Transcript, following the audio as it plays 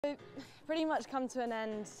So, pretty much come to an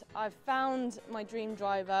end. I've found my dream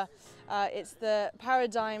driver. It's the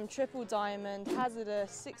Paradym Triple Diamond, hazardous,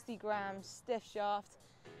 60 grams, stiff shaft.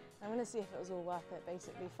 I'm going to see if it was all worth it,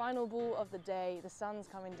 basically. Final ball of the day, the sun's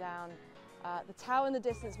coming down. The tower in the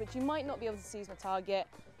distance, which you might not be able to see, is my target.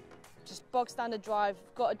 Just box standard drive,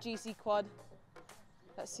 got a GC quad.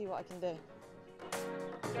 Let's see what I can do.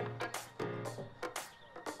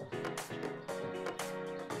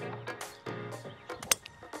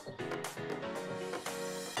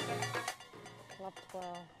 Club 12,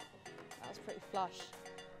 that was pretty flush.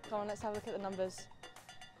 Come on, let's have a look at the numbers.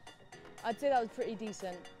 I'd say that was pretty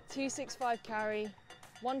decent. 265 carry,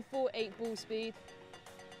 148 ball speed,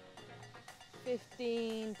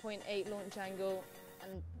 15.8 launch angle,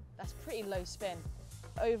 and that's pretty low spin.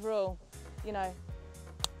 Overall, you know,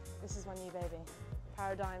 this is my new baby,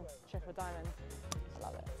 Paradym Triple Diamond.